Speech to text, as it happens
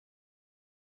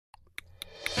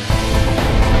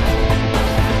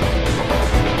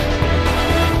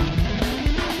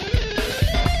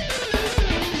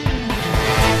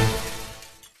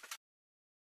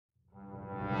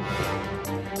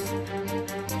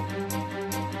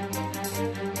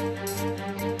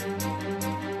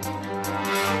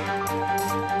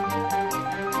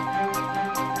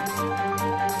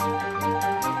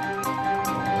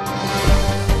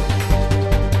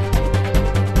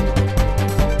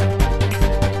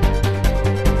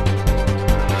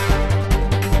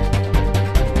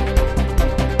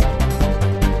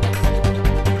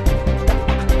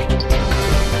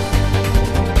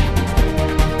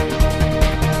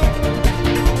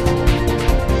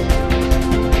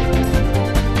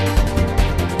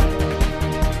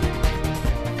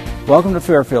Welcome to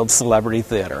Fairfield Celebrity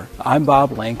Theater. I'm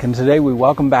Bob Link, and today we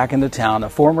welcome back into town a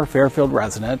former Fairfield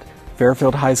resident,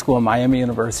 Fairfield High School and Miami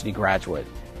University graduate.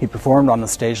 He performed on the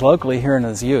stage locally here in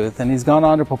his youth, and he's gone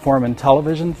on to perform in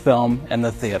television, film, and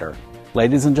the theater.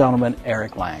 Ladies and gentlemen,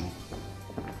 Eric Lange.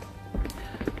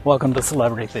 Welcome to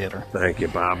Celebrity Theater. Thank you,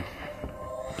 Bob.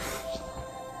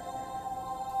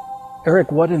 Eric,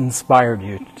 what inspired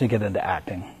you to get into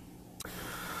acting?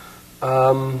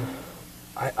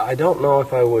 I don't know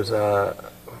if I was,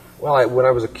 when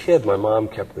I was a kid, my mom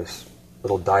kept this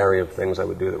little diary of things I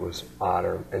would do that was odd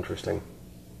or interesting.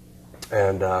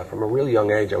 And from a really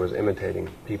young age, I was imitating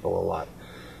people a lot.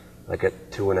 Like at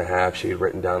 2.5, she had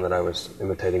written down that I was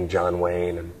imitating John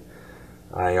Wayne, and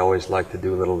I always liked to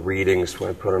do little readings when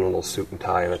I put on a little suit and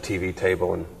tie on a TV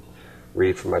table and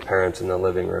read for my parents in the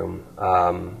living room.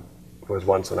 There was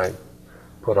once when I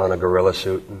put on a gorilla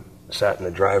suit and sat in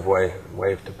the driveway and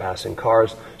waved to passing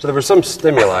cars. So there was some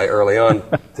stimuli early on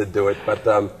to do it, but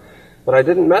I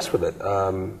didn't mess with it.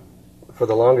 For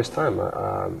the longest time,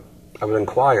 I would in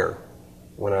choir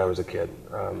when I was a kid,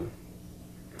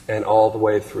 and all the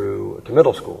way through to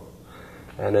middle school.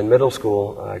 And in middle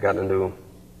school, I got into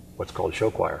what's called show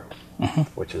choir,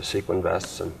 which is sequin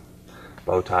vests and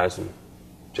bow ties and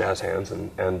jazz hands,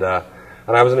 and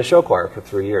I was in a show choir for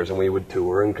 3 years, and we would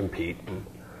tour and compete,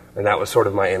 and that was sort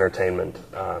of my entertainment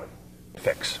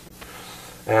fix.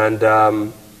 And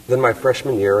then my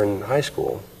freshman year in high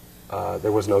school,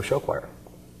 there was no show choir.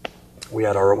 We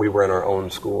were in our own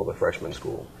school, the freshman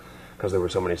school, because there were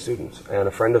so many students. And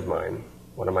a friend of mine,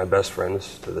 one of my best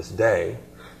friends to this day,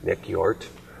 Nick Yort,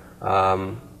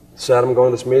 said, "I'm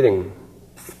going to this meeting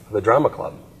for the drama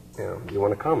club. You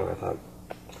want to come?" And I thought,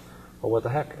 well, what the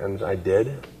heck? And I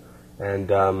did. And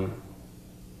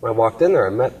when I walked in there,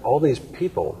 I met all these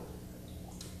people,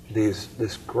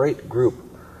 this great group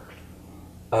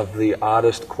of the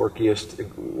oddest, quirkiest,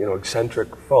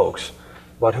 eccentric folks,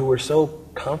 but who were so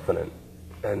confident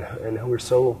and who were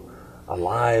so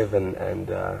alive and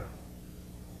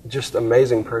just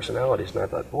amazing personalities. And I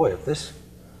thought, boy,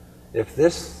 if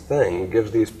this thing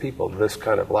gives these people this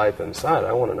kind of life inside,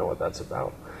 I want to know what that's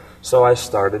about. So I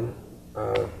started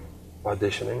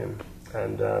auditioning,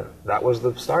 and that was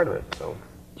the start of it. So.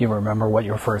 Do you remember what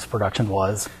your first production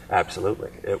was?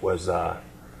 Absolutely. It was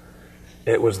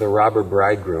The Robber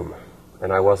Bridegroom,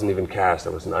 and I wasn't even cast.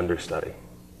 I was an understudy.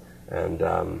 And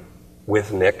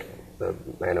with Nick, the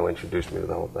man who introduced me to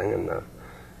the whole thing, and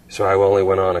so I only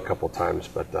went on a couple times,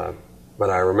 but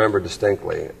I remember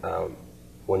distinctly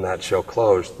when that show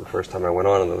closed, the first time I went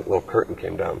on, and the little curtain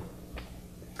came down.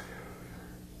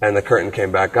 And the curtain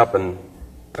came back up, and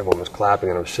everyone was clapping,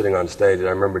 and I was sitting on stage, and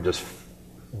I remember just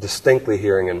distinctly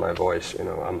hearing in my voice,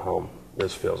 I'm home.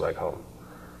 This feels like home.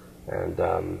 And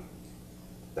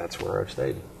that's where I've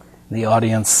stayed. The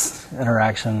audience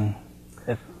interaction.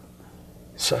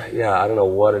 So, yeah, I don't know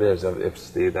what it is. It's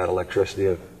that electricity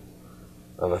of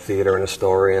a theater and a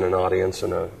story and an audience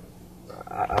and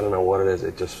I don't know what it is.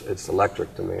 It's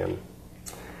electric to me, and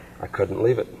I couldn't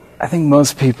leave it. I think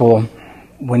most people,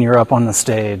 when you're up on the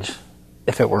stage,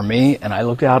 if it were me and I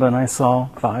looked out and I saw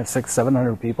 500, 600,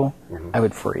 700 people, I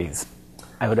would freeze.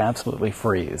 I would absolutely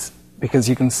freeze because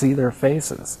you can see their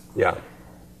faces. Yeah.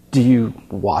 Do you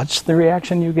watch the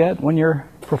reaction you get when you're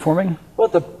performing? Well,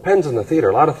 it depends on the theater.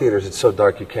 A lot of theaters, it's so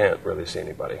dark you can't really see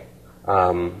anybody.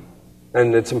 And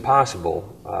it's impossible,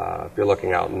 if you're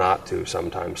looking out, not to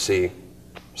sometimes see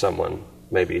someone,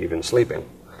 maybe even sleeping,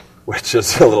 which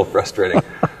is a little frustrating.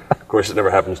 Of course, it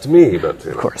never happens to me, but...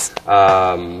 Of course.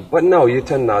 But no, you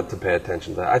tend not to pay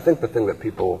attention to that. I think the thing that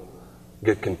people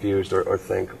get confused or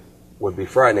think would be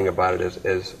frightening about it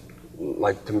is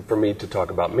for me to talk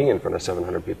about me in front of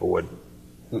 700 people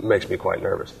makes me quite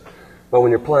nervous. But when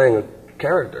you're playing a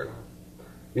character,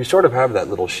 you sort of have that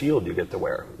little shield you get to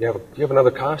wear. You have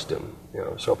another costume,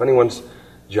 So if anyone's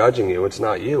judging you, it's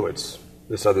not you. It's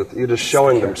this other. You're just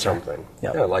showing them something.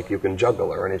 Yep. Yeah, like you can juggle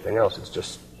or anything else. It's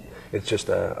just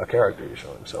a character you're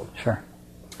showing. So sure,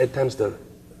 it tends to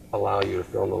allow you to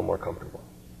feel a little more comfortable.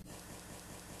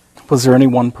 Was there any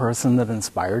one person that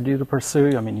inspired you to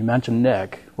pursue? I mean, you mentioned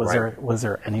Nick. Was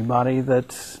there anybody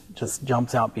that just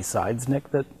jumps out besides Nick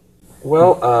that?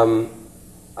 Well,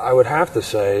 I would have to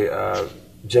say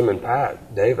Jim and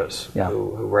Pat Davis,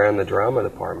 who ran the drama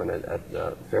department at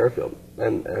Fairfield,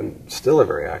 and still are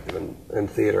very active in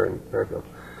theater in Fairfield.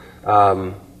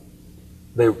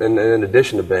 In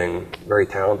addition to being very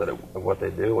talented at what they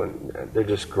do, and they're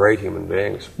just great human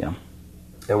beings. Yeah.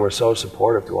 And were so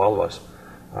supportive to all of us,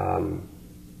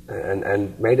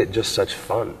 and made it just such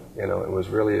fun. It was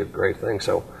really a great thing.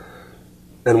 So,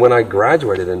 and when I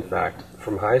graduated, in fact,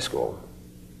 from high school,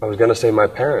 I was going to say my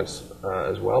parents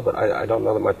as well, but I don't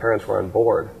know that my parents were on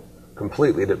board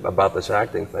completely about this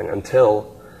acting thing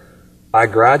until I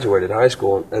graduated high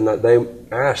school, and they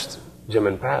asked Jim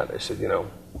and Pat, they said,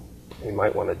 you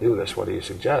might want to do this, what do you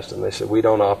suggest? And they said, we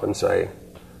don't often say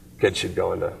kids should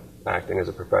go into acting as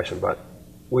a profession, but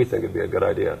we think it'd be a good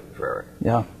idea for Eric.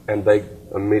 Yeah. And they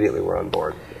immediately were on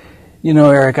board.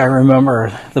 Eric, I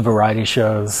remember the variety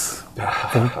shows,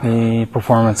 the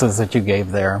performances that you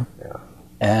gave there. Yeah.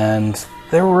 And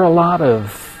there were a lot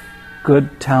of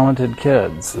good, talented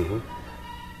kids. Mm-hmm.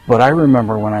 But I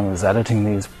remember when I was editing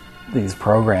these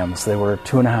programs, they were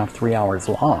 2.5, 3 hours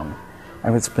long. I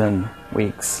would spend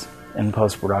weeks in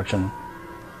post-production,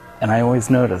 and I always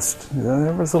noticed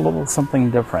there was a little something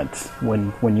different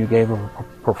when you gave a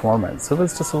performance. It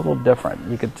was just a little different,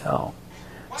 you could tell.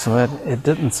 So it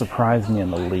didn't surprise me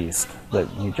in the least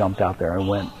that you jumped out there and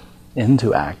went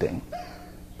into acting.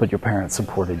 But your parents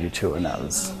supported you too, and that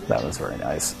was very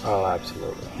nice. Oh,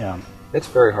 absolutely. Yeah. It's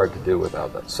very hard to do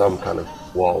without some kind of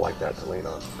wall like that to lean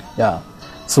on. Yeah.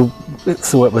 So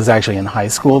it was actually in high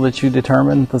school that you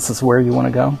determined this is where you want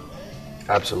to go?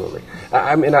 Absolutely.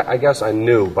 I mean, I guess I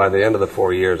knew by the end of the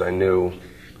 4 years, I knew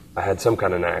I had some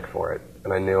kind of knack for it,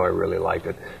 and I knew I really liked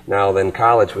it. Now, then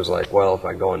college was like, well, if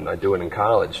I go and I do it in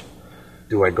college,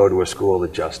 do I go to a school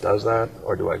that just does that,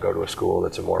 or do I go to a school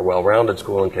that's a more well-rounded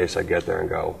school in case I get there and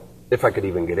go, if I could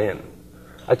even get in?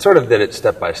 I sort of did it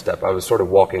step by step. I was sort of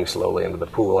walking slowly into the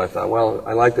pool. I thought, well,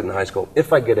 I liked it in high school.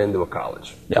 If I get into a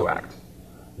college to act,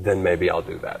 then maybe I'll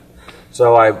do that.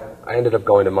 So I ended up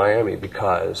going to Miami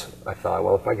because I thought,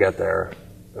 well, if I get there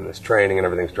and this training and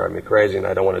everything's driving me crazy and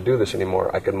I don't want to do this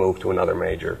anymore, I could move to another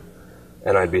major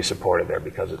and I'd be supported there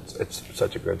because it's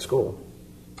such a good school.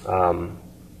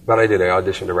 But I did. I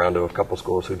auditioned around to a couple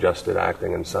schools who just did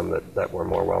acting and some that were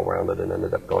more well-rounded, and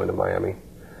ended up going to Miami.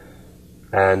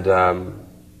 And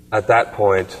at that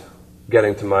point,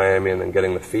 getting to Miami and then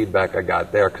getting the feedback I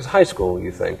got there, because high school,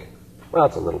 you think, well,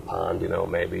 it's a little pond,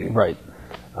 maybe. Right.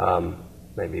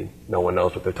 Maybe no one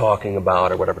knows what they're talking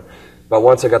about or whatever. But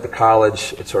once I got to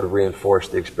college, it sort of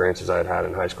reinforced the experiences I had had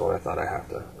in high school, and I thought I have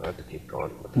to keep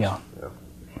going with this. Yeah.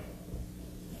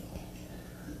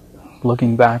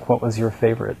 Looking back, what was your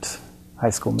favorite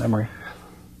high school memory?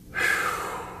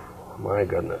 My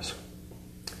goodness.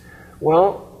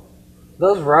 Well,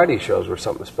 those variety shows were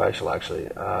something special, actually.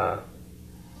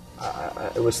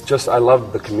 It was just, I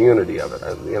loved the community of it.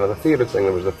 The theater thing,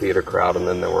 there was the theater crowd, and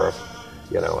then there were,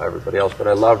 everybody else. But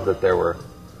I loved that there were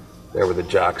the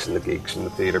jocks and the geeks and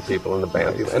the theater people and the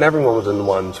band people, and everyone was in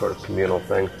one sort of communal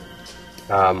thing.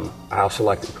 I also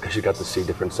liked it because you got to see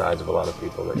different sides of a lot of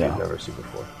people that you'd never seen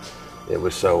before. It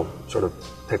was so sort of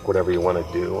pick whatever you want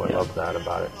to do. I loved that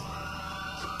about it.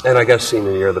 And I guess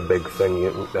senior year, the big thing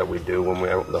that we do when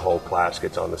the whole class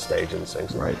gets on the stage and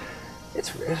sings. Right.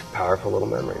 It's a powerful little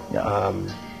memory. Yeah.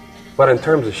 But in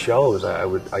terms of shows,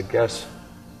 I guess,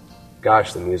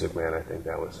 gosh, The Music Man, I think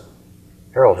that was,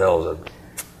 Harold Hill's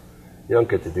you don't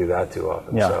get to do that too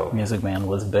often. Yeah, so Music Man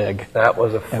was big. That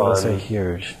was a fun. It was a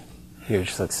huge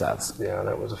success. Yeah,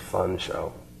 that was a fun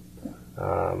show.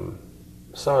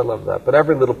 So I love that. But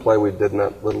every little play we did in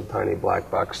that little tiny black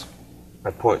box,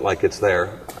 I point like it's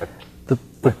there.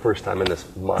 The first time in this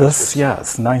month.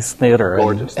 Yes, nice theater.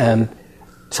 Gorgeous theater. And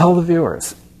tell the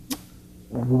viewers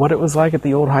what it was like at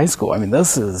the old high school. I mean,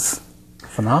 this is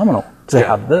phenomenal to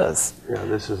have this. Yeah,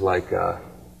 this is like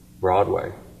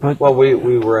Broadway. But, well, we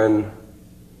were in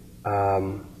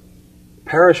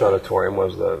Parish Auditorium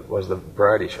was the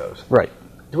variety shows. Right.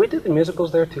 Did we do the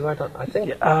musicals there too?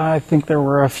 I think there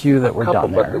were a few that were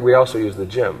done there. But we also used the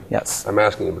gym. Yes. I'm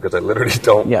asking you because I literally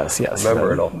don't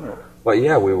remember it all. No. But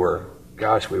yeah, we were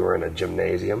in a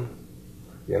gymnasium,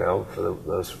 for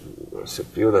those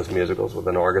few of those musicals with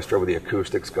an orchestra with the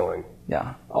acoustics going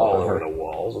all over the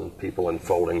walls and people in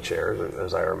folding chairs,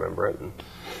 as I remember it.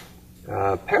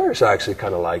 And Paris I actually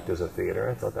kind of liked as a theater.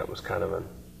 I thought that was kind of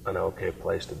an okay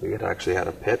place to be. It actually had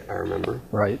a pit, I remember.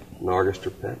 Right. An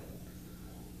orchestra pit.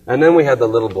 And then we had the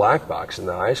little black box in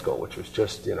the high school, which was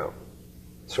just,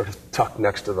 sort of tucked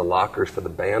next to the lockers for the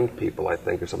band people, I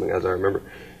think, or something, as I remember.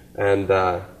 And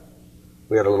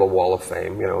we had a little wall of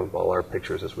fame, with all our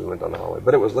pictures as we went down the hallway.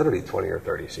 But it was literally 20 or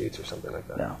 30 seats or something like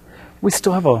that. Yeah. We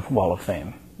still have a wall of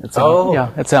fame. It's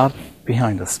it's out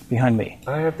behind us, behind me.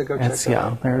 I have to go check that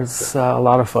out. There's a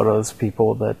lot of photos,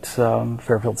 people that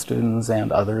Fairfield students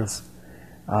and others.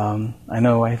 I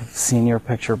know I've seen your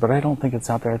picture, but I don't think it's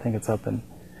out there. I think it's up in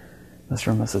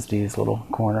Mr. and Mrs. D's little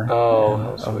corner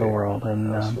of the world.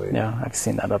 And I've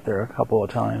seen that up there a couple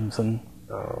of times and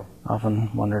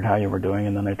often wondered how you were doing.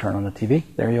 And then I turn on the TV.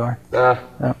 There you are.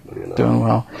 Doing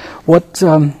well.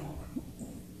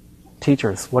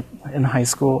 teachers, what in high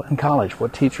school and college,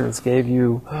 what teachers gave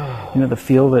you, the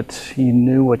feel that you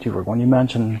knew what you were going? You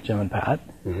mentioned Jim and Pat.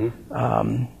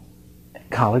 Mm-hmm.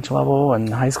 College level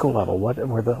and high school level,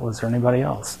 was there anybody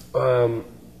else?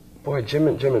 Boy, Jim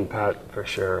and Pat for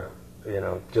sure.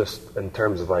 Just in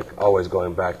terms of like always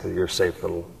going back to your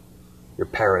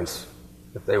parents.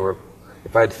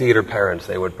 If I had theater parents,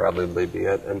 they would probably be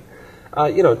it. And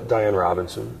Diane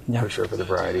Robinson, for sure, for the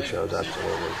variety shows,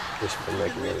 absolutely. Just for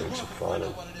making everything so fun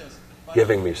and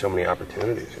giving me so many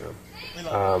opportunities,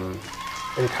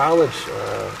 In college,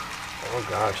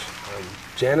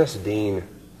 Janice Dean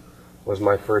was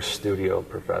my first studio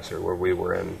professor where we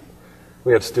were in.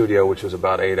 We had studio, which was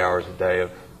about 8 hours a day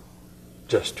of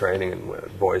just training and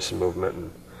voice and movement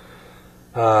and,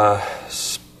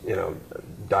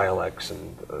 dialects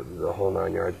and the whole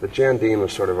 9 yards. But Jan Dean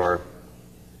was sort of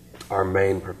our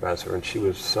main professor, and she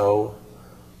was so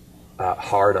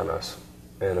hard on us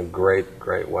in a great,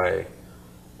 great way.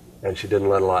 And she didn't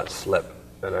let a lot slip.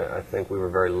 And I think we were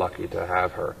very lucky to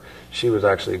have her. She was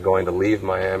actually going to leave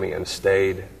Miami and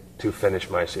stayed to finish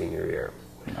my senior year.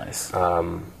 Nice.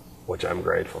 Which I'm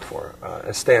grateful for.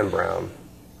 And Stan Brown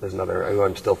is another who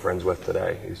I'm still friends with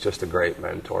today. He's just a great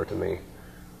mentor to me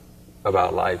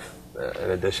about life, in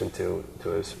addition to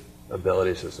his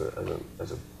abilities as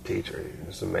a teacher.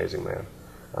 He's an amazing man.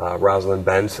 Rosalind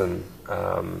Benson.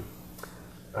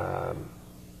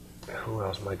 Who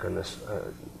else? My goodness.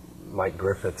 Mike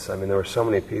Griffiths. I mean, there were so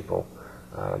many people.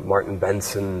 Martin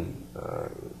Benson.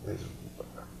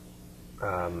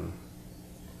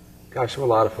 Gosh, there were a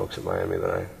lot of folks at Miami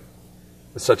with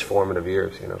such formative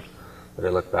years, that I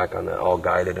look back on that, all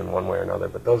guided in one way or another.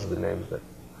 But those are the names that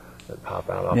pop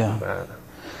out off the bat.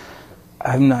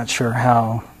 I'm not sure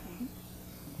how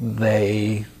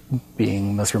they,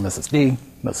 being Mr. and Mrs. D,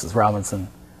 Mrs. Robinson,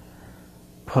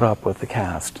 put up with the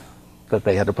cast that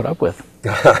they had to put up with.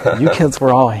 You kids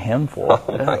were all a handful.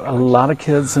 A lot of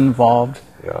kids involved.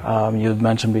 Yeah. You had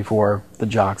mentioned before the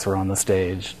jocks were on the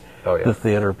stage. Oh, yeah. The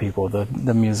theater people,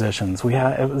 the musicians.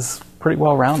 It was pretty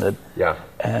well rounded. Yeah.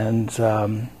 And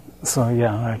I'm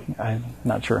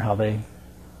not sure how they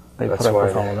That's put up why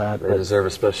with all of that. They deserve a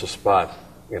special spot,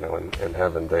 in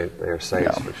heaven. They are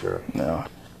saints for sure. No.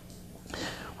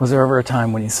 Was there ever a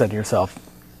time when you said to yourself,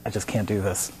 "I just can't do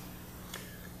this"?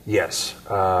 Yes.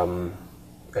 It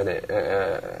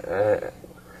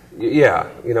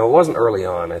wasn't early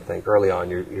on. I think early on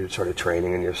you're sort of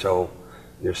training and you're so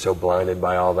blinded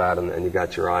by all that, and you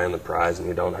got your eye on the prize, and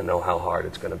you don't know how hard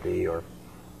it's going to be or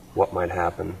what might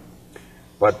happen.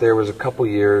 But there was a couple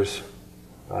years.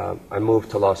 I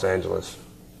moved to Los Angeles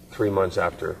 3 months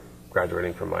after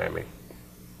graduating from Miami.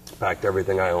 Packed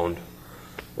everything I owned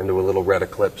into a little red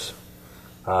Eclipse,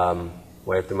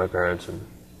 waved to my parents, and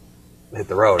hit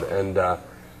the road. And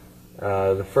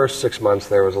the first 6 months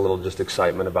there was a little just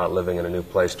excitement about living in a new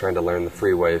place, trying to learn the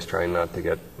freeways, trying not to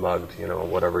get mugged,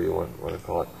 whatever you want to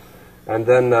call it. And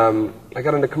then I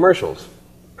got into commercials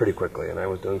pretty quickly, and I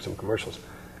was doing some commercials.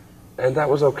 And that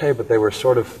was okay, but they were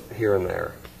sort of here and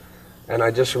there. And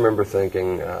I just remember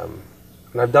thinking,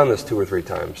 and I've done this 2 or 3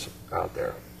 times out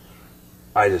there,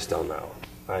 I just don't know.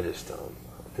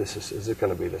 Is it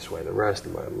going to be this way the rest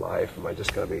of my life? Am I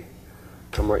just going to be,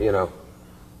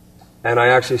 And I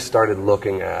actually started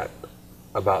looking at,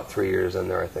 about 3 years in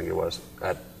there, I think it was,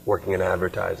 at working in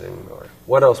advertising, or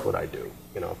what else would I do?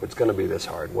 If it's going to be this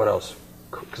hard, what else?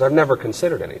 Because I've never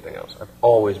considered anything else. I've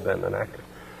always been an actor.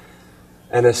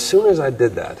 And as soon as I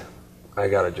did that, I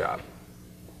got a job.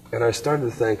 And I started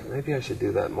to think, maybe I should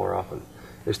do that more often.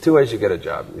 There's 2 ways you get a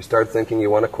job. You start thinking you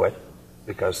want to quit,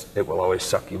 because it will always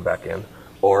suck you back in,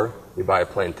 or you buy a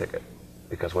plane ticket.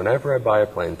 Because whenever I buy a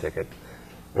plane ticket,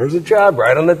 there's a job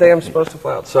right on the day I'm supposed to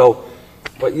fly out. So,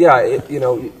 but yeah,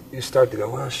 you start to go,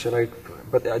 well, should I?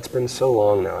 But it's been so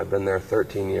long now. I've been there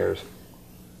 13 years.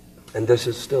 And this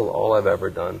is still all I've ever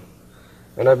done.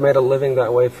 And I've made a living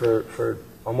that way for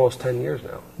almost 10 years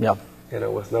now. Yeah.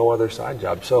 With no other side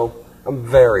job. So I'm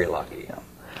very lucky. Yeah.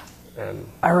 And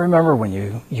I remember when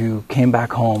you came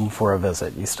back home for a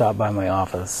visit. You stopped by my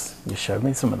office. You showed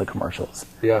me some of the commercials.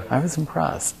 Yeah. I was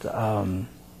impressed.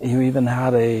 You even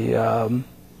had a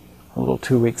little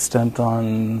 2-week stint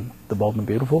on The Bold and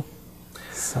Beautiful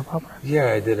soap opera.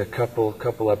 Yeah, I did a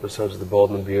couple episodes of The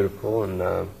Bold and Beautiful, and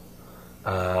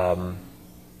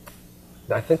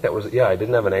I think that was, I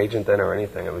didn't have an agent then or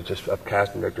anything. It was just a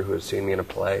casting director who had seen me in a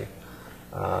play,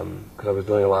 because I was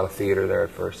doing a lot of theater there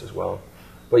at first as well.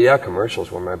 But yeah,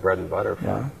 commercials were my bread and butter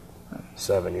for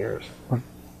 7 years. What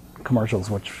commercials?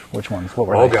 Which ones? What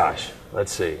were they? Oh gosh,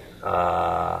 let's see.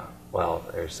 Well,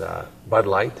 there's Bud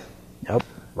Light. Yep.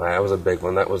 That was a big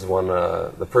one. That was one,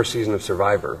 the first season of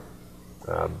Survivor.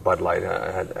 Bud Light.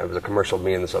 It was a commercial of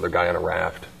me and this other guy on a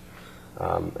raft,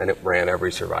 and it ran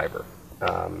every Survivor.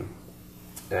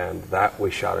 And that we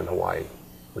shot in Hawaii,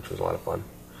 which was a lot of fun.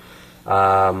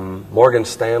 Morgan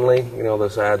Stanley, you know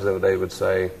those ads that they would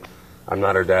say, "I'm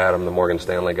not her dad, I'm the Morgan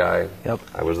Stanley guy." Yep.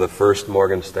 I was the first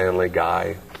Morgan Stanley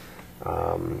guy.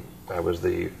 I was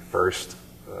the first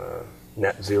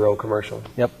Net Zero commercial.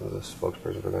 Yep. I was a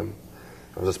spokesperson for them.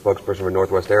 I was a spokesperson for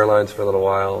Northwest Airlines for a little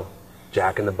while.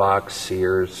 Jack in the Box,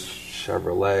 Sears,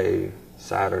 Chevrolet,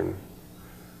 Saturn,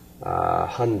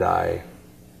 Hyundai.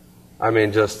 I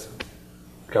mean, just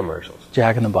commercials.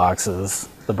 Jack in the Box is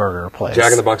the burger place.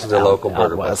 Jack in the Box is a local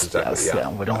burger place. Exactly, Yes, yeah.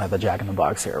 We don't have the Jack in the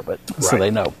Box here, but so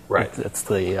they know. Right. It's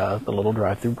the little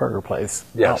drive-through burger place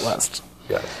Yes. out west.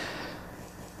 Yes.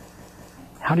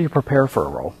 How do you prepare for a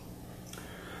role?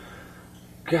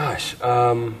 Gosh,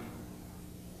 I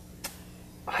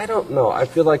don't know. I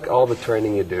feel like all the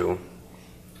training you do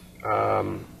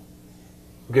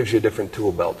gives you different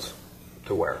tool belts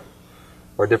to wear,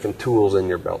 or different tools in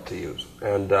your belt to use.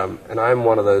 And I'm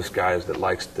one of those guys that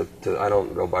likes to I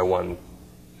don't go by one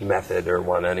method or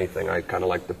one anything. I kind of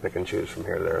like to pick and choose from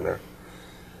here to there and there.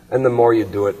 And the more you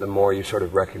do it, the more you sort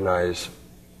of recognize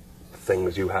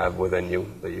things you have within you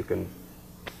that you can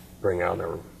bring out,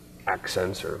 or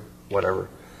accents or whatever.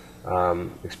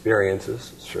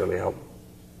 Experiences surely help.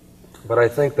 But I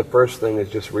think the first thing is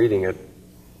just reading it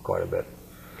quite a bit,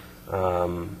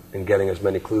 and getting as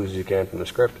many clues as you can from the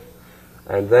script.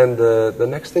 And then the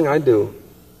next thing I do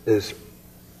is,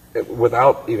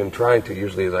 without even trying to,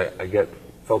 usually is I get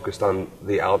focused on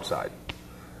the outside.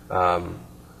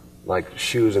 Like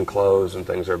shoes and clothes and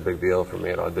things are a big deal for me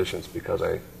at auditions, because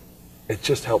it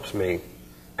just helps me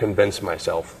convince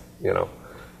myself, you know.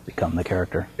 Become the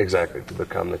character. Exactly, to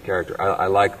become the character. I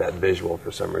like that visual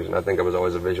for some reason. I think I was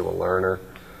always a visual learner,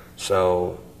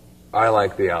 so I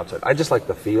like the outside. I just like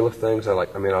the feel of things.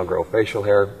 I'll grow facial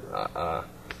hair,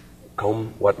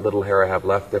 comb what little hair I have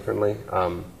left differently.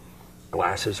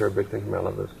 Glasses are a big thing for me. I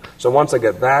love those. So once I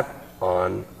get that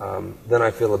on, then I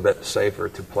feel a bit safer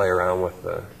to play around with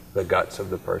the guts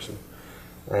of the person,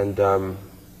 and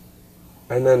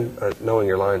then knowing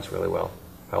your lines really well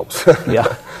helps.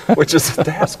 Yeah. Which is a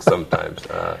task sometimes.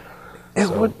 It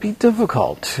would be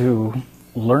difficult to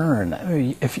learn,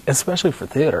 especially for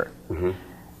theater. Mm-hmm.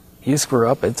 You screw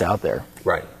up, it's out there.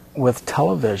 Right. With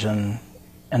television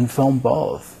and film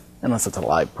both, unless it's a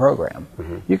live program,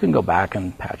 you can go back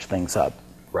and patch things up.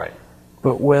 Right.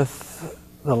 But with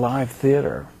the live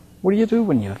theater, what do you do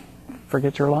when you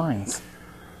forget your lines?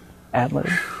 Ad-lib?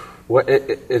 Well,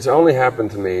 it's only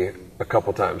happened to me a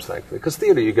couple times, thankfully, because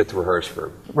theater you get to rehearse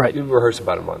for. Right. You rehearse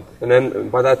about a month, and then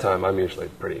by that time I'm usually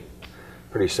pretty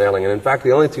sailing. And in fact,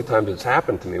 the only two times it's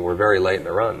happened to me were very late in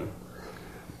the run,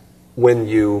 when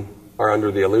you are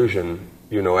under the illusion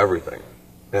you know everything,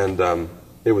 and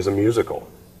it was a musical,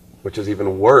 which is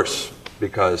even worse,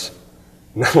 because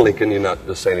not only can you not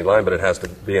just say any line, but it has to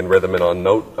be in rhythm and on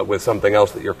note with something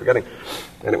else that you're forgetting.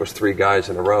 And it was three guys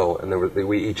in a row, and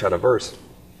we each had a verse.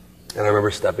 And I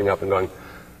remember stepping up and going,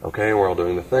 okay, and we're all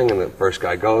doing the thing, and the first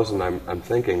guy goes, and I'm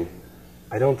thinking,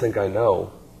 I don't think I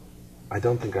know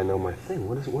my thing.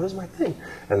 What is my thing?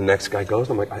 And the next guy goes,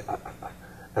 and I'm like,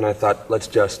 and I thought,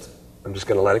 I'm just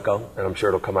going to let it go, and I'm sure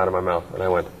it'll come out of my mouth. And I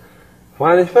went,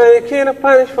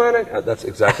 that's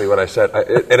exactly what I said,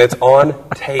 and it's on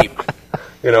tape.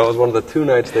 You know, it was one of the 2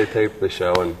 nights they taped the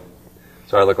show, and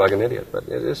so I looked like an idiot, but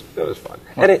it was fun.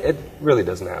 And it really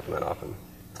doesn't happen that often.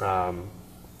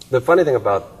 The funny thing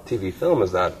about TV film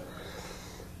is that,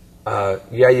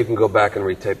 you can go back and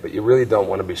retape, but you really don't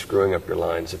want to be screwing up your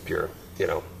lines if you're,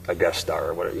 a guest star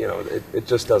or whatever. It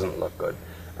just doesn't look good.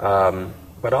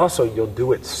 But also, you'll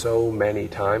do it so many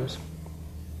times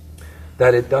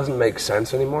that it doesn't make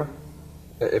sense anymore.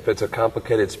 If it's a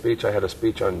complicated speech, I had a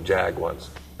speech on JAG once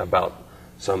about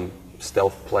some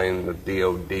stealth plane, the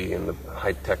DOD, and the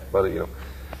high-tech,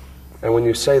 and when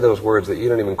you say those words that you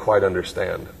don't even quite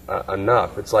understand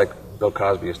enough, it's like Bill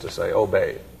Cosby used to say,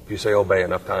 obey. If you say obey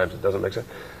enough times, it doesn't make sense.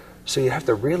 So you have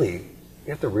to really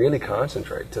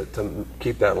concentrate to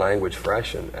keep that language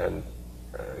fresh, and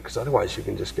because otherwise you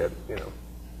can just get,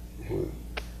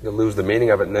 you'll lose the meaning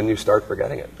of it, and then you start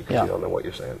forgetting it because you don't know what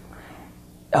you're saying.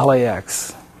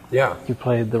 LAX. Yeah. You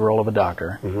played the role of a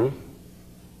doctor. Mm-hmm.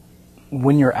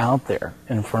 When you're out there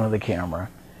in front of the camera,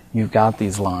 you've got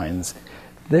these lines.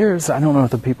 I don't know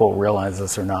if the people realize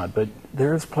this or not, but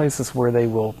there's places where they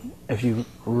will, if you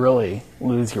really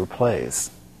lose your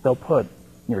place, they'll put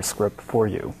your script for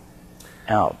you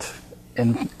out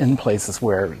in places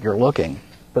where you're looking,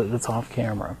 but it's off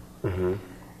camera. Mm-hmm.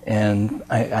 And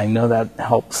I know that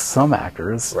helps some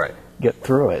actors get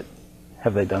through it.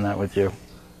 Have they done that with you?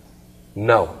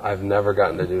 No, I've never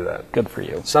gotten to do that. Good for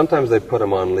you. Sometimes they put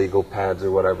them on legal pads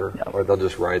or whatever, Yep. or they'll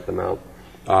just write them out.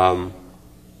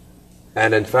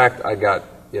 And in fact, I got,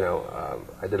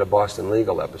 I did a Boston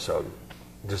Legal episode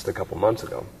just a couple months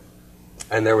ago.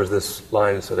 And there was this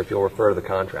line that said, if you'll refer to the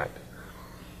contract.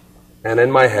 And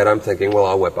in my head, I'm thinking, well,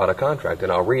 I'll whip out a contract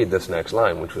and I'll read this next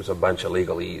line, which was a bunch of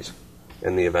legalese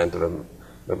in the event of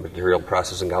a material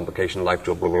processing complication, life,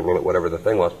 blah, blah, blah, whatever the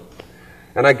thing was.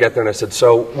 And I get there and I said,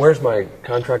 so where's my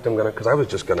contract? Because I was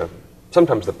just going to,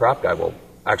 sometimes the prop guy will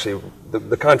actually,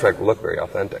 the contract will look very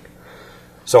authentic.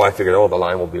 So I figured, the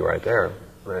line will be right there.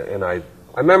 And I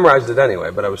memorized it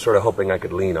anyway, but I was sort of hoping I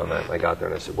could lean on that. And I got there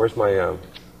and I said, where's my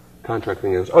contract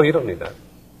thing? He goes, oh, you don't need that.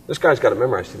 This guy's got it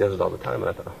memorized. He does it all the time. And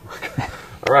I thought, oh, my God.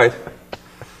 All right.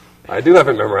 I do have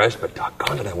it memorized, but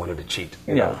doggone it, I wanted to cheat.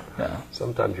 You know?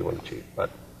 Sometimes you want to cheat.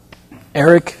 But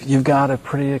Eric, you've got a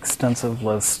pretty extensive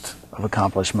list of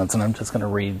accomplishments, and I'm just going to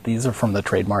read. These are from the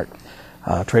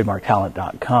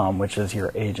trademarktalent.com, which is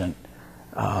your agent.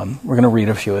 We're going to read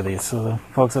a few of these so the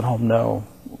folks at home know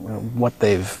what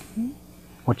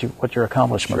your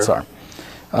accomplishments Sure.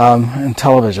 are. In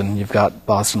television, you've got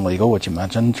Boston Legal, which you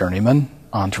mentioned, Journeyman,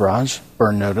 Entourage,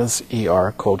 Burn Notice,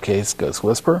 ER, Cold Case, Ghost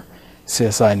Whisperer,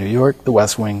 CSI New York, The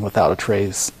West Wing, Without a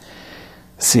Trace,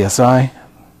 CSI,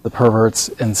 The Perverts,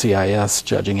 NCIS,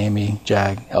 Judging Amy,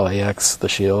 JAG, LAX, The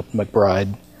Shield,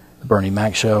 McBride, The Bernie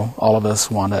Mac Show, All of Us,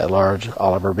 Wanda at Large,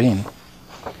 Oliver Bean.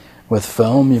 With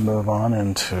film, you move on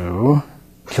into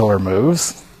Killer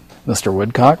Moves, Mr.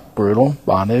 Woodcock, Brutal,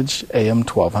 Bondage, AM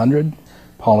 1200,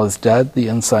 Paul is Dead, The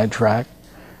Inside Track.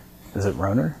 Is it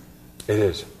Roner? it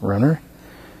is. Roner.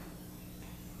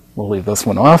 We'll leave this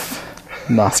one off.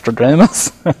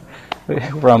 Nostradamus.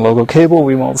 We're on local cable.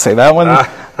 We won't say that one.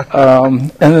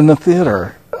 And in the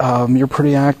theater, you're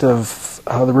pretty active.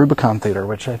 The Rubicon Theater,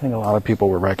 which I think a lot of people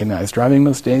will recognize. Driving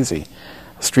Miss Daisy,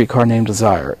 A Streetcar Named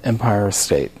Desire, Empire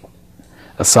State,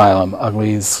 Asylum,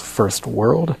 Ugly's First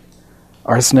World,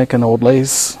 Arsenic and Old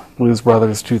Lace, Blues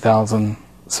Brothers 2000,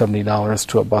 $70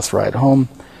 to a Bus Ride Home,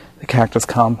 The Cactus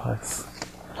Complex,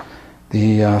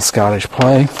 The Scottish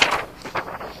Play,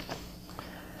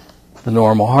 The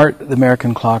Normal Heart, The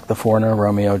American Clock, The Foreigner,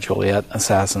 Romeo, Juliet,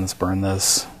 Assassins, Burn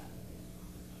This,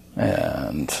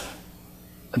 and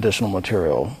additional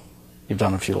material. You've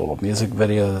done a few little music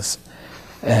videos,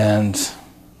 and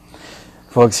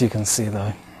folks, you can see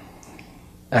the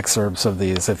excerpts of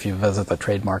these if you visit the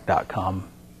trademark.com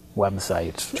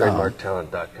website.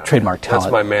 Trademarktalent.com. Trademark Talent.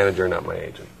 That's my manager, not my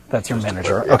agent. That's your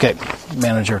manager. Okay,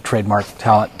 manager,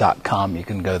 trademarktalent.com. You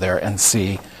can go there and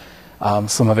see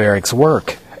some of Eric's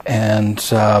work. And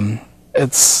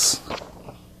it's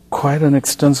quite an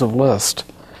extensive list.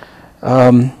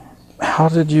 How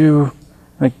did you,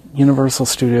 like Universal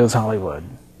Studios Hollywood,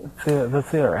 the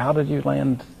theater, how did you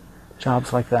land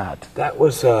jobs like that? That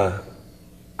was,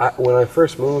 when I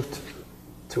first moved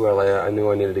to LA, I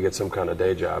knew I needed to get some kind of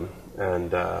day job.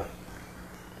 And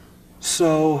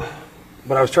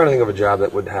but I was trying to think of a job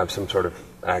that would have some sort of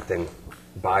acting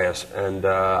bias. And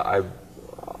I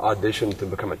auditioned to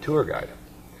become a tour guide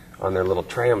on their little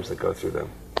trams that go through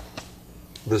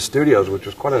the studios, which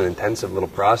was quite an intensive little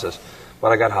process.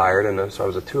 But I got hired, and so I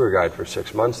was a tour guide for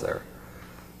 6 months there.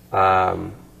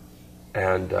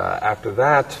 After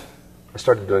that, I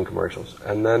started doing commercials.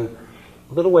 And then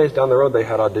a little ways down the road, they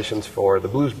had auditions for the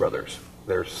Blues Brothers,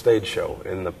 their stage show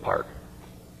in the park.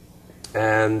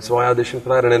 And so I auditioned for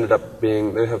that, and ended up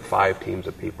being, they have 5 teams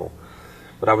of people.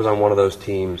 But I was on one of those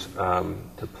teams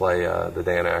to play the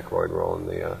Dan Aykroyd role in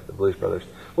the Blues Brothers,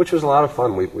 which was a lot of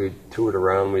fun. We toured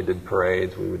around, we did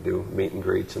parades, we would do meet and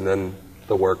greets, and then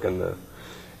the work in the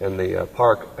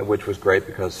park, which was great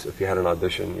because if you had an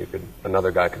audition, another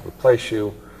guy could replace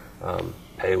you.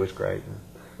 Pay was great.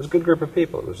 It was a good group of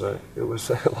people. It was a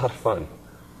lot of fun.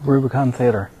 Rubicon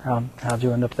Theater. How'd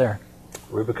you end up there?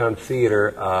 Rubicon Theater.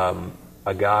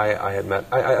 A guy I had met.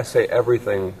 I say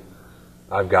everything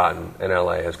I've gotten in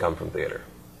LA has come from theater.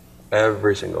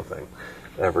 Every single thing.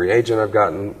 Every agent I've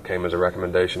gotten came as a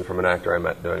recommendation from an actor I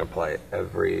met doing a play.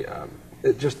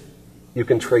 You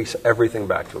can trace everything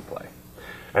back to a play.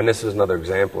 And this is another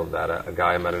example of that. A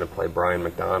guy I met in a play, Brian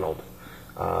McDonald,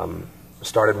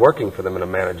 started working for them in a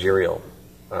managerial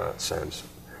sense.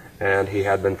 And he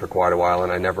had been for quite a while,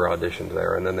 and I never auditioned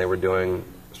there. And then they were doing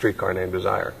Streetcar Named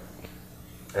Desire.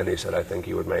 And he said, I think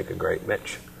you would make a great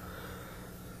Mitch.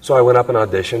 So I went up and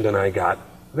auditioned, and I got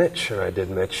Mitch. And I did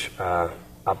Mitch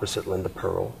opposite Linda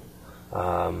Pearl.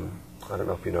 I don't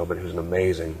know if you know, but who's an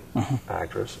amazing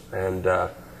actress. And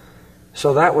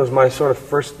So that was my sort of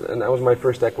first, and that was my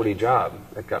first equity job.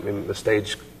 That got me the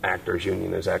Stage Actors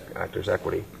Union as Actors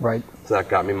Equity. Right. So that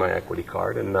got me my equity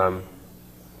card, and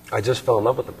I just fell in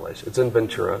love with the place. It's in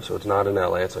Ventura, so it's not in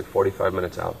LA. It's like 45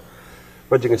 minutes out,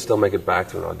 but you can still make it back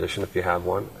to an audition if you have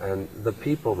one. And the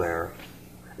people there,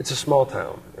 it's a small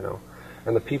town, you know,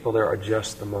 and the people there are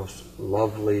just the most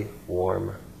lovely,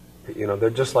 warm. You know, they're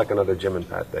just like another Jim and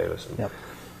Pat Davis. Yep.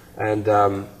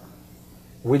 And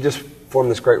we just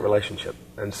formed this great relationship.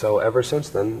 And so ever since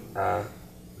then,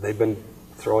 they've been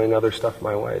throwing other stuff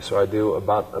my way. So I do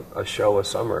about a show a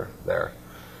summer there.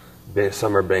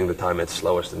 Summer being the time it's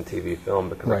slowest in TV film,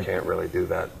 because Right. I can't really do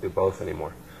both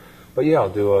anymore. But yeah, I'll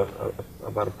do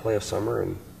about a play a summer,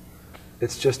 and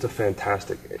it's just a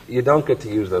fantastic. You don't get to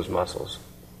use those muscles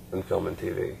in film and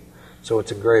TV, so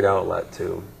it's a great outlet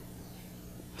to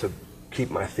keep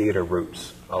my theater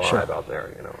roots alive Sure. out there.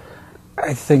 You know,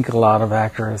 I think a lot of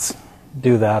actors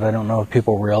do that. I don't know if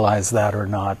people realize that or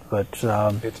not, but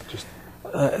it's just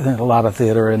there's a lot of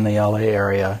theater in the LA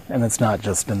area, and it's not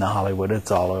just in the Hollywood,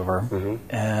 it's all over. Mhm.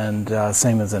 And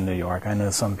same as in New York. I know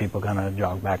some people kind of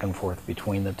jog back and forth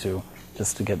between the two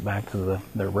just to get back to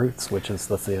their roots, which is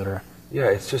the theater. yeah,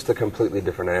 it's just a completely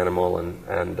different animal,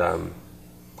 and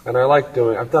I like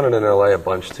doing. I've done it in LA a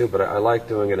bunch too, but I like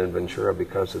doing it in Ventura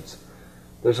because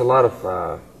there's a lot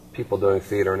of people doing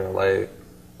theater in LA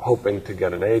hoping to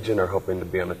get an agent or hoping to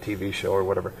be on a TV show or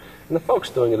whatever. And the folks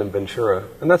doing it in Ventura,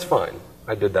 and that's fine,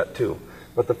 I did that too,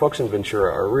 but the folks in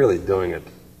Ventura are really doing it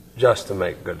just to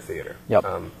make good theater. Yep.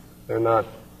 They're not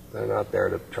there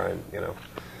to try and, you know.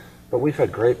 But we've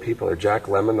had great people there. Jack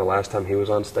Lemmon, the last time he was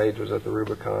on stage, was at the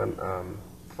Rubicon.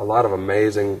 A lot of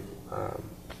amazing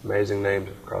names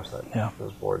across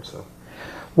those boards. So,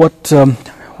 What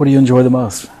do you enjoy the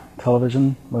most?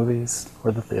 Television, movies,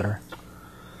 or the theater?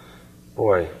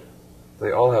 boy,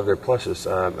 they all have their pluses.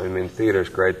 I mean, theater's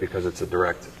great because it's a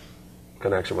direct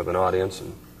connection with an audience,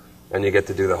 and you get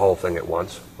to do the whole thing at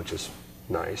once, which is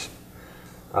nice.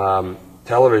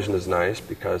 Television is nice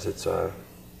because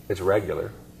it's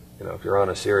regular. You know, if you're on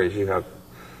a series,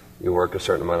 you work a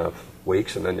certain amount of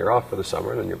weeks, and then you're off for the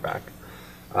summer, and then you're back.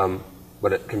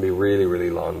 But it can be really,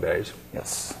 really long days.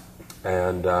 Yes.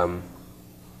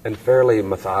 And fairly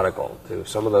methodical too.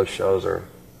 Some of those shows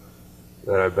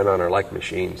that I've been on are like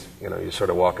machines. You know, you sort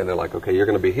of walk in there like, okay, you're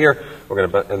going to be here.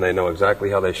 And they know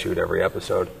exactly how they shoot every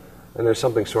episode. And there's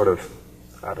something sort of,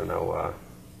 I don't know,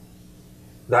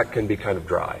 that can be kind of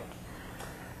dry.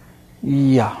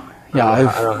 Yeah. I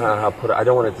don't know how to put it. I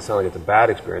don't want it to sound like it's a bad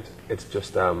experience. It's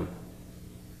just,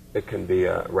 it can be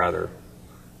a rather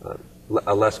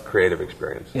a less creative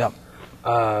experience. Yep.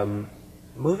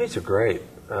 Movies are great.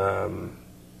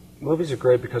 Movies are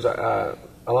great because a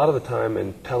lot of the time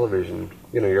in television,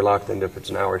 you know, you're locked into, if it's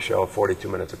an hour show, 42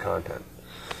 minutes of content,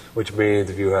 which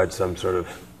means if you had some sort of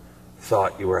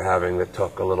thought you were having that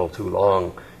took a little too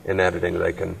long in editing,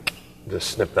 they can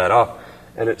just snip that off.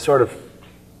 And it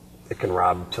can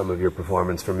rob some of your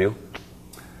performance from you,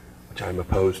 which I'm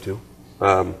opposed to.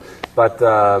 But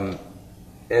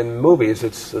in movies,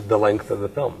 it's the length of the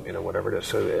film, you know, whatever it is.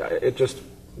 So it just,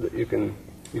 you can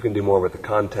do more with the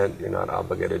content. You're not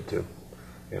obligated to,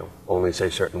 you know, only say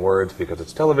certain words because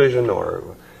it's television,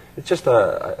 or it's just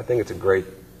I think it's a great,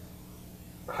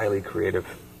 highly creative,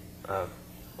 a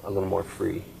little more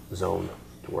free zone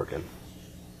to work in.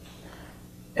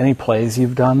 Any plays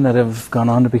you've done that have gone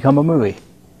on to become a movie?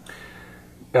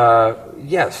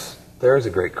 Yes, there is a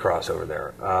great crossover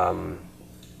there.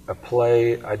 A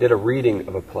play, I did a reading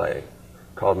of a play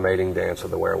called Mating Dance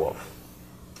with the Werewolf,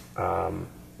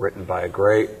 written by a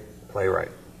great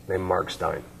playwright named Mark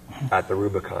Stein at the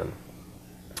Rubicon.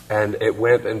 And it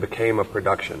went and became a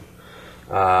production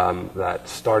that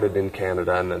started in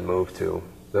Canada and then moved to,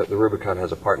 the Rubicon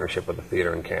has a partnership with a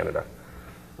theater in Canada,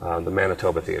 the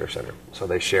Manitoba Theatre Centre. So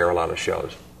they share a lot of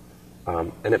shows.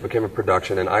 And it became a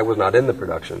production, and I was not in the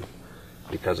production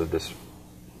because of this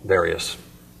various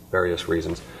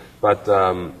reasons. But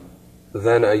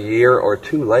then a year or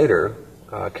two later,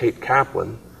 Kate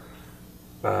Kaplan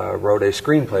wrote a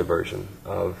screenplay version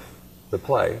of the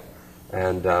play,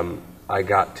 and I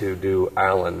got to do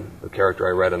Alan, the character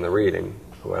I read in the reading,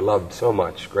 who I loved so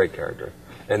much, great character,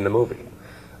 in the movie.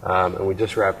 And we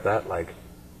just wrapped that 4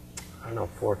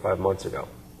 or 5 months ago.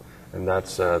 And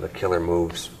that's the Killer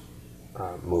Moves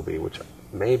movie, which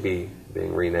may be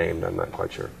being renamed, I'm not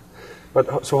quite sure.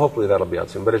 But so hopefully that'll be out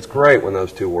soon. But it's great when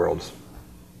those two worlds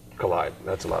collide.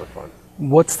 That's a lot of fun.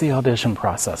 What's the audition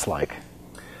process like?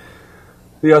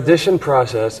 The audition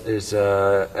process is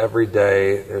every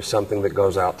day there's something that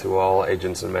goes out to all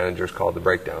agents and managers called the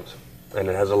breakdowns. And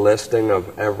it has a listing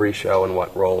of every show and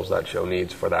what roles that show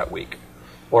needs for that week,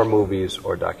 or movies,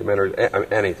 or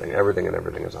documentaries, anything. Everything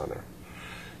is on there.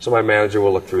 So my manager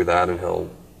will look through that, and he'll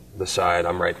decide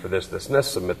I'm right for this, this, and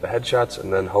this, submit the headshots,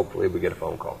 and then hopefully we get a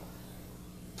phone call.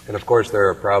 And of course there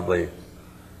are probably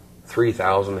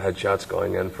 3,000 headshots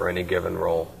going in for any given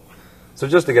role. So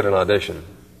just to get an audition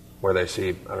where they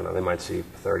see, I don't know, they might see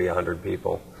 30, 100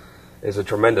 people is a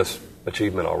tremendous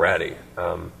achievement already.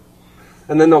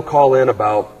 And then they'll call in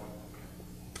about,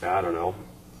 I don't know,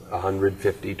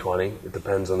 150, 20, it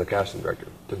depends on the casting director,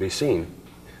 to be seen.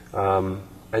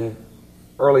 And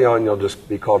early on you'll just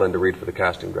be called in to read for the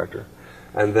casting director.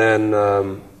 And then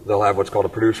they'll have what's called a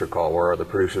producer call, where the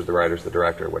producers, the writers, the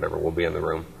director, whatever, will be in the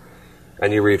room.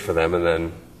 And you read for them, and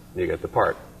then you get the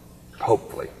part,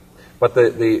 hopefully. But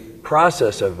the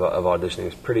process of auditioning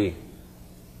is pretty,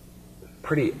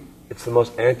 it's the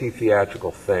most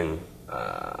anti-theatrical thing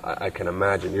I can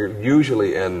imagine. You're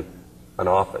usually in an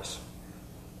office,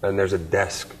 and there's a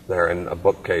desk there and a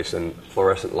bookcase and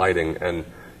fluorescent lighting, and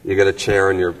you get a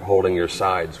chair and you're holding your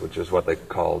sides, which is what they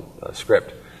call a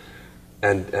script.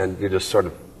 And you're just sort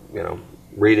of,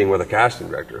 reading with a casting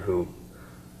director who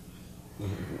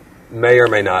may or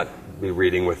may not be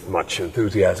reading with much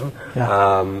enthusiasm.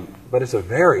 Yeah. But it's a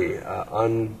very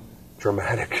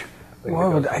undramatic thing.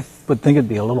 Well, I would think it'd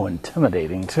be a little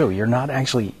intimidating, too. You're not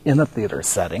actually in a theater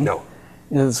setting. No.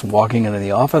 It's walking into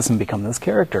the office and become this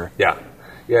character. Yeah.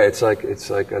 Yeah, it's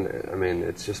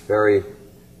just very,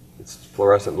 it's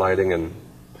fluorescent lighting and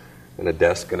a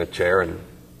desk and a chair, and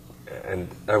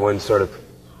everyone sort of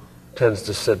tends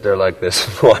to sit there like this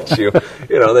and watch you.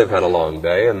 They've had a long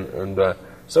day, and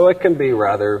so it can be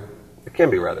rather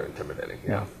intimidating.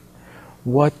 Yeah.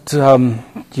 What do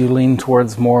you lean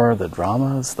towards more? The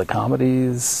dramas, the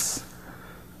comedies?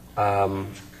 I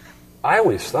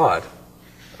always thought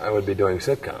I would be doing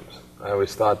sitcoms. I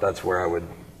always thought that's where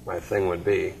my thing would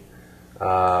be.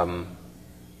 But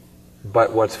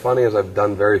what's funny is I've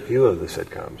done very few of the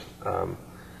sitcoms.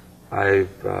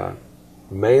 I've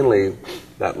mainly,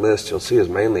 that list you'll see is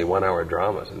mainly 1-hour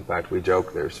dramas. In fact, we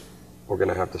joke we're going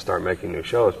to have to start making new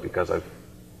shows because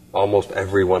almost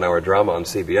every 1-hour drama on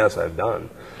CBS I've done.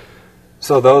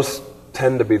 So those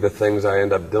tend to be the things I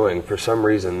end up doing. For some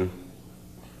reason,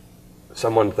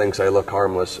 someone thinks I look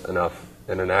harmless enough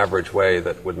in an average way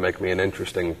that would make me an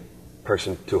interesting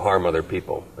person to harm other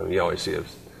people. I mean, you always see a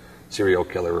serial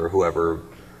killer or whoever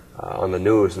on the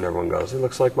news, and everyone goes, "It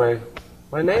looks like my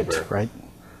neighbor." Right.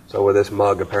 So with this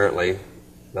mug, apparently,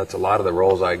 that's a lot of the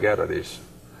roles I get are these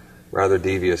rather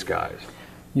devious guys.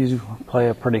 You play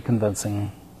a pretty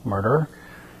convincing murderer.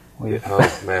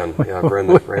 Oh man, yeah, I've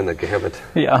ran the gamut.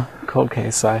 Yeah, Cold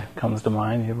Case comes to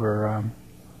mind. You were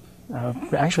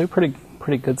actually a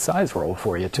pretty good size role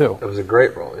for you too. It was a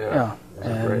great role, yeah. Yeah,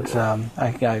 and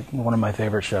one of my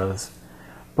favorite shows.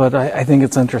 But I think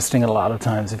it's interesting a lot of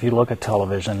times, if you look at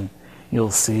television,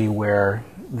 you'll see where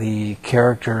the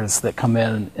characters that come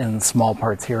in small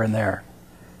parts here and there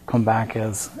come back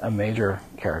as a major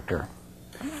character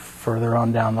further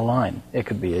on down the line. It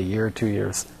could be a year, 2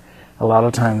 years. A lot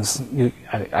of times,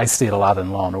 I see it a lot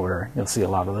in Law and Order. You'll see a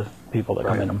lot of the people that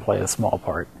come in and play a small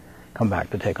part come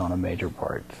back to take on a major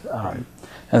part. And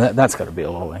that's got to be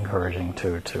a little encouraging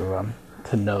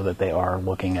to know that they are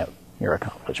looking at your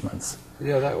accomplishments.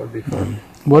 Yeah, that would be fun.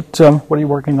 What are you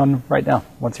working on right now?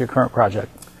 What's your current project?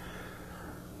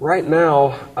 Right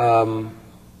now,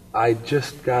 I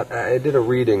did a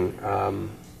reading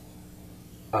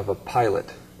of a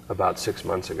pilot about 6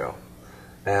 months ago.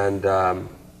 And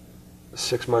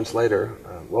 6 months later,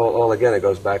 again, it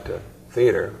goes back to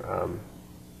theater.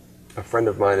 A friend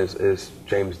of mine is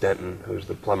James Denton, who's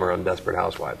the plumber on Desperate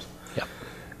Housewives. Yep.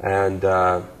 And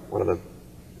one of the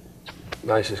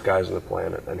nicest guys on the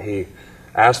planet. And he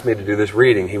asked me to do this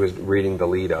reading he was reading the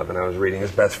lead of, and I was reading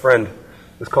his best friend.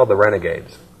 It's called The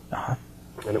Renegades. Uh-huh.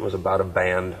 And it was about a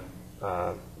band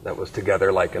that was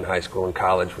together like in high school and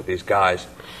college with these guys.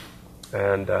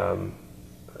 And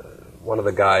one of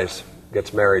the guys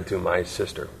gets married to my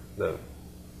sister, the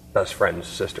best friend's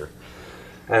sister.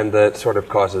 And that sort of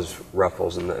causes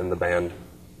ruffles, and the band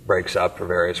breaks up for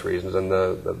various reasons. And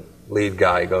the lead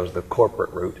guy goes the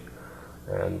corporate route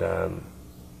and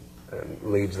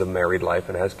leads the married life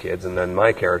and has kids. And then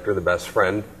my character, the best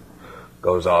friend,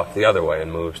 goes off the other way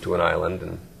and moves to an island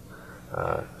and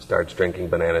starts drinking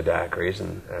banana daiquiris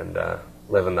and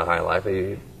living the high life.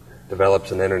 He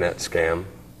develops an internet scam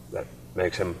that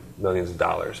makes him millions of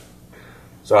dollars.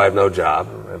 So I have no job.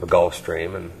 I have a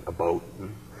Gulfstream and a boat.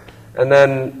 And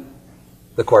then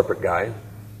the corporate guy,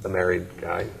 the married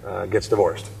guy, gets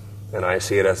divorced. And I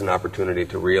see it as an opportunity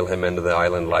to reel him into the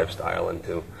island lifestyle and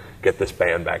to get this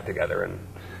band back together. And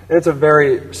it's a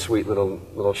very sweet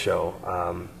little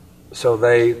show. So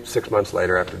they, 6 months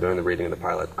later, after doing the reading of the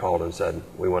pilot, called and said,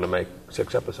 we want to make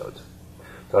 6 episodes.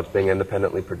 So it's being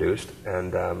independently produced,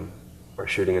 and we're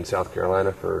shooting in South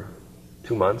Carolina for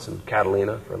 2 months, and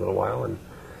Catalina for a little while,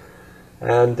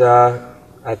 and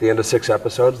at the end of 6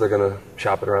 episodes, they're going to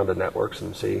shop it around to networks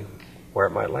and see where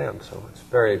it might land. So it's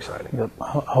very exciting. Yep.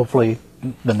 Hopefully,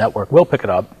 the network will pick it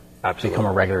up, Absolutely.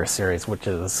 become a regular series, which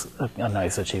is a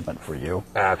nice achievement for you.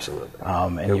 Absolutely.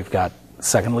 And you've got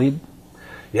second lead.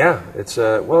 Yeah, it's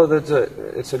a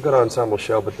good ensemble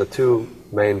show, but the 2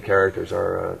 main characters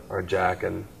are Jack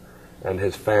and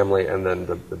his family, and then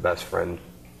the best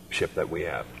friendship that we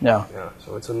have. Yeah. Yeah.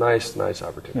 So it's a nice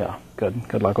opportunity. Yeah.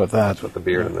 Good luck with that. That's what the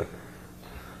beard and the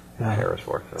hair is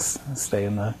for. So. Stay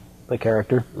in the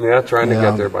character. Yeah, trying to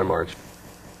get there by March.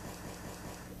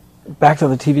 Back to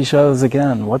the TV shows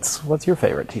again. What's your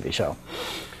favorite TV show?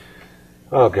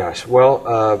 Oh gosh.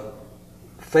 Well,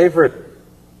 favorite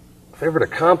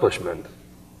accomplishment,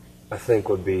 I think,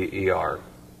 would be ER.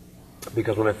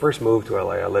 Because when I first moved to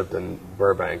LA, I lived in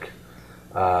Burbank,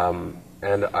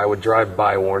 and I would drive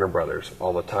by Warner Brothers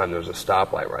all the time. There's a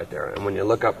stoplight right there, and when you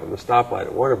look up from the stoplight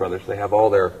at Warner Brothers, they have all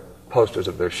their posters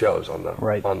of their shows on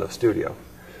the studio.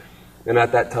 And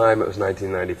at that time, it was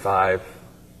 1995,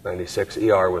 96.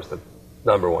 ER was the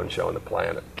 #1 show on the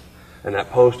planet, and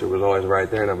that poster was always right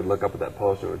there. And I would look up at that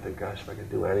poster and think, "Gosh, if I could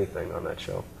do anything on that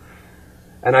show."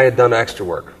 And I had done extra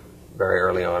work very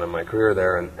early on in my career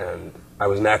there, and I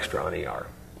was an extra on ER.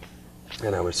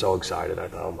 And I was so excited. I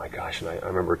thought, oh my gosh. And I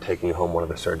remember taking home one of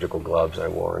the surgical gloves I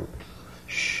wore, and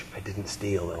I didn't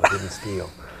steal, though. I didn't steal.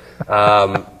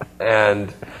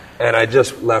 And I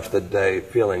just left the day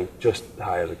feeling just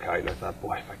high as a kite. And I thought,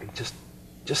 boy, if I could just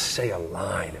say a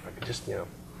line, if I could just,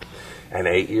 And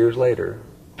 8 years later,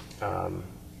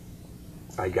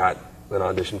 I got an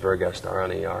audition for a guest star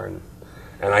on ER,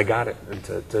 and I got it.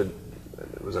 And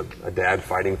it was a dad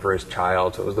fighting for his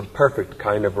child, so it was the perfect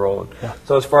kind of role. Yeah.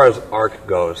 So as far as arc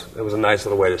goes, it was a nice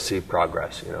little way to see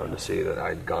progress, and to see that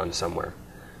I'd gone somewhere.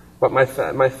 But my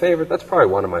favorite, that's probably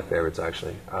one of my favorites,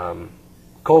 actually.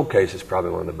 Cold Case is probably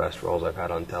one of the best roles I've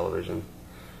had on television.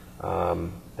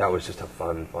 That was just a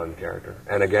fun character.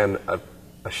 And again,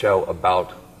 a show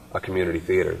about a community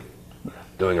theater,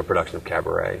 doing a production of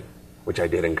Cabaret, which I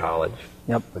did in college.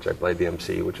 Yep. Which I played the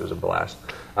MC, which was a blast.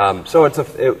 So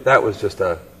that was just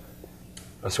a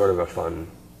sort of a fun,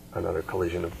 another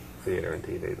collision of theater and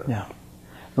TV. Though. Yeah.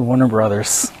 The Warner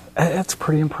Brothers, it's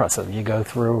pretty impressive. You go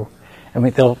through, I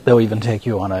mean, they'll even take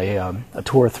you on a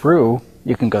tour through.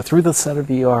 You can go through the set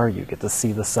of ER. You get to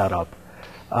see the setup.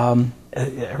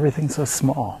 Everything's so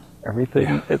small. Everything,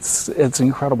 yeah. It's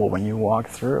incredible when you walk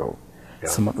through. Yeah.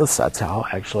 Some of the sets, how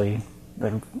actually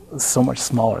they're so much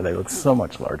smaller. They look so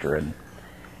much larger in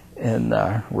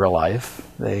real life.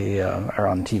 They are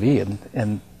on TV,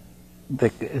 and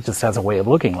it just has a way of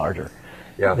looking larger.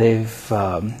 Yeah.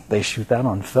 They shoot that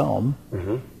on film,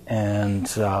 mm-hmm.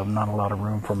 and not a lot of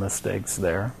room for mistakes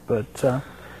there. But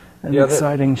an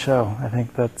exciting show. I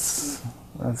think that's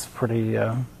pretty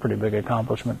big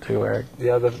accomplishment too, Eric.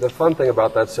 Yeah. The fun thing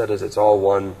about that set is it's all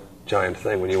one giant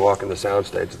thing. When you walk in the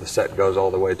soundstage, the set goes all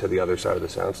the way to the other side of the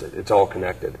soundstage. It's all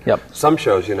connected. Yep. Some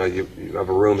shows, you have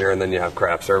a room here, and then you have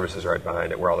craft services right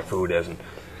behind it where all the food is, and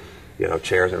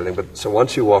chairs and everything. But so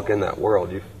once you walk in that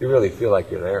world, you really feel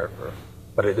like you're there.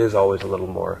 But it is always a little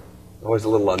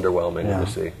underwhelming to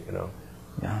see.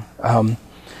 Yeah.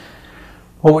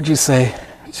 What would you say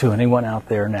to anyone out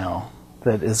there now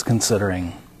that is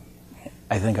considering,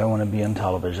 I think I want to be in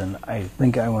television, I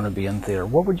think I want to be in theater?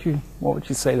 What would you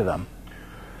say to them?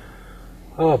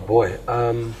 Oh boy,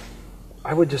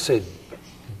 I would just say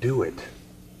do it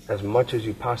as much as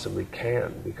you possibly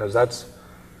can, because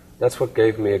that's what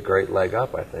gave me a great leg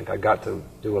up. I think I got to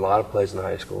do a lot of plays in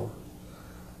high school,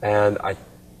 and I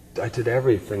did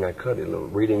everything I could.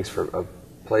 Readings for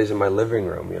plays in my living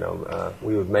room.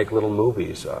 We would make little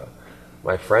movies.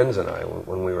 My friends and I,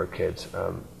 when we were kids.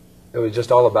 It was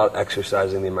just all about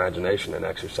exercising the imagination and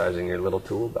exercising your little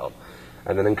tool belt.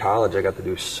 And then in college, I got to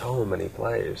do so many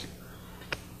plays.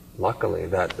 Luckily,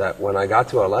 that when I got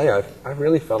to LA, I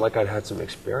really felt like I'd had some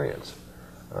experience.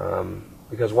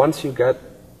 Because once you get,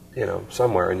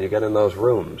 somewhere and you get in those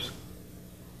rooms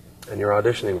and you're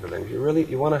auditioning for things,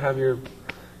 you want to have your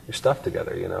stuff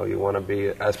together. You want to be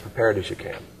as prepared as you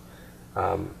can.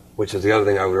 Which is the other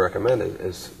thing I would recommend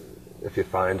is if you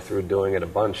find through doing it a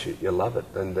bunch you love it,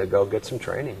 then go get some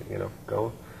training.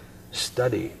 Go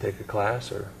study, take a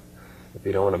class, or if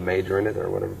you don't want to major in it or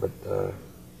whatever, but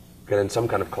get in some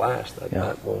kind of class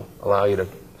that will allow you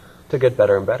to get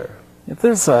better and better. If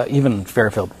there's even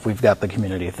Fairfield, we've got the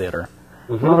community theater.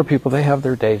 A lot of people, they have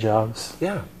their day jobs.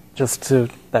 Yeah. Just to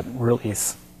that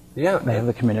release. Yeah. They have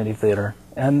the community theater.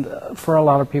 And for a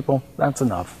lot of people, that's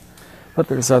enough. But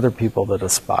there's other people that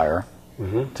aspire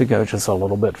to go just a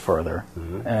little bit further.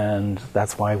 And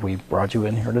that's why we brought you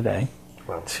in here today,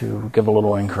 to give a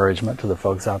little encouragement to the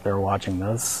folks out there watching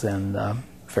this in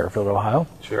Fairfield, Ohio.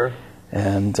 Sure.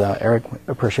 And Eric,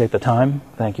 appreciate the time.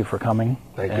 Thank you for coming.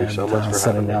 Thank you so much for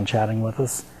sitting down, chatting with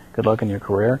us. Good luck in your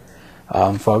career.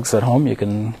 Folks at home, you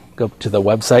can go to the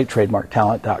website,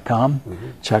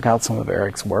 trademarktalent.com, check out some of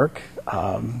Eric's work.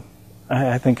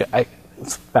 I think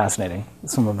it's fascinating,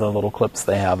 some of the little clips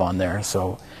they have on there.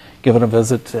 So give it a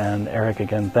visit. And Eric,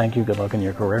 again, thank you. Good luck in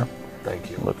your career.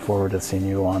 Thank you. Look forward to seeing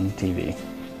you on TV.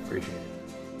 Appreciate it.